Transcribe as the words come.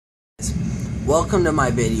welcome to my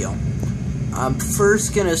video. I'm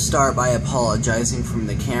first gonna start by apologizing from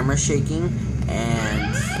the camera shaking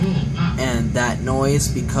and that noise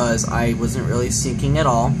because I wasn't really syncing at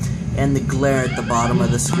all, and the glare at the bottom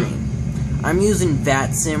of the screen. I'm using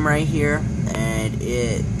VatSim right here, and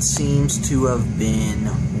it seems to have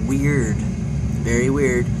been weird, very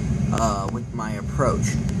weird, with my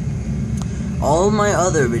approach. All of my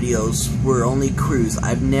other videos were only cruise.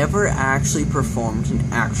 I've never actually performed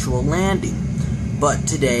an actual landing, but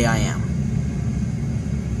today I am.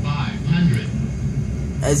 500.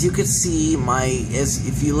 As you can see,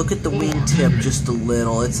 if you look at the wingtip just a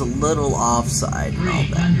little, it's a little offside and all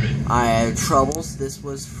that. I had troubles. This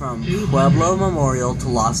was from Pueblo Memorial to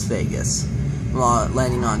Las Vegas,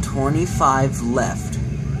 landing on 25 left.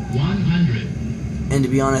 100. And to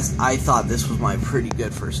be honest, I thought this was my pretty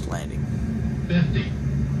good first landing. 50,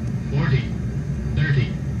 40,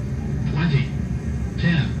 30, 20,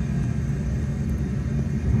 10.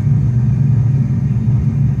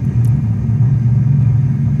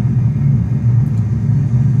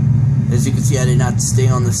 As you can see, I did not stay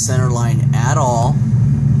on the center line at all,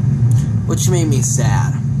 which made me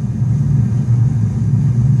sad.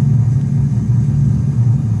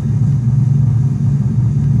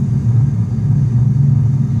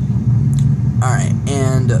 Alright,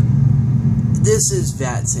 and this is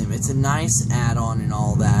VatSim. It's a nice add-on and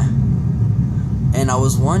all that. And I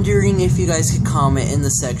was wondering if you guys could comment in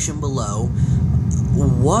the section below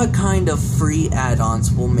what kind of free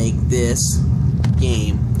add-ons will make this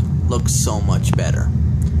game look so much better.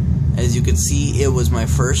 As you can see, it was my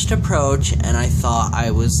first approach and I thought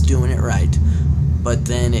I was doing it right, but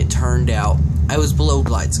then it turned out I was below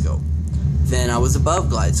glide scope, then I was above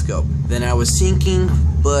glide scope, then I was sinking,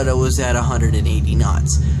 but I was at 180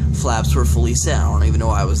 knots. Flaps were fully set. I don't even know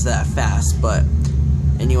why I was that fast, but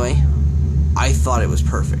anyway, I thought it was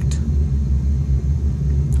perfect.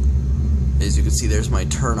 As you can see, there's my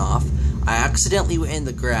turn off. I accidentally went in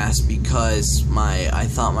the grass because I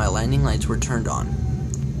thought my landing lights were turned on,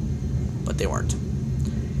 but they weren't.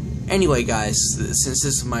 Anyway, guys, since this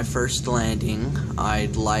is my first landing,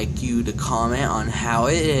 I'd like you to comment on how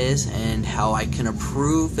it is and how I can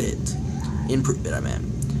improve it.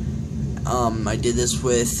 I did this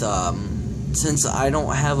with, since I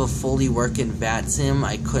don't have a fully working VatSim,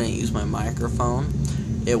 I couldn't use my microphone.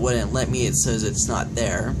 It wouldn't let me, it says it's not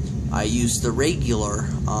there. I used the regular,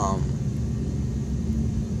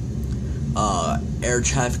 air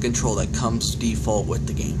traffic control that comes default with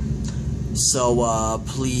the game. So,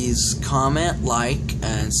 please comment, like,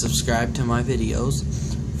 and subscribe to my videos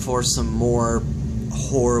for some more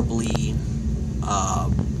horribly,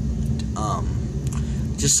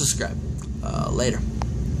 just subscribe. Later.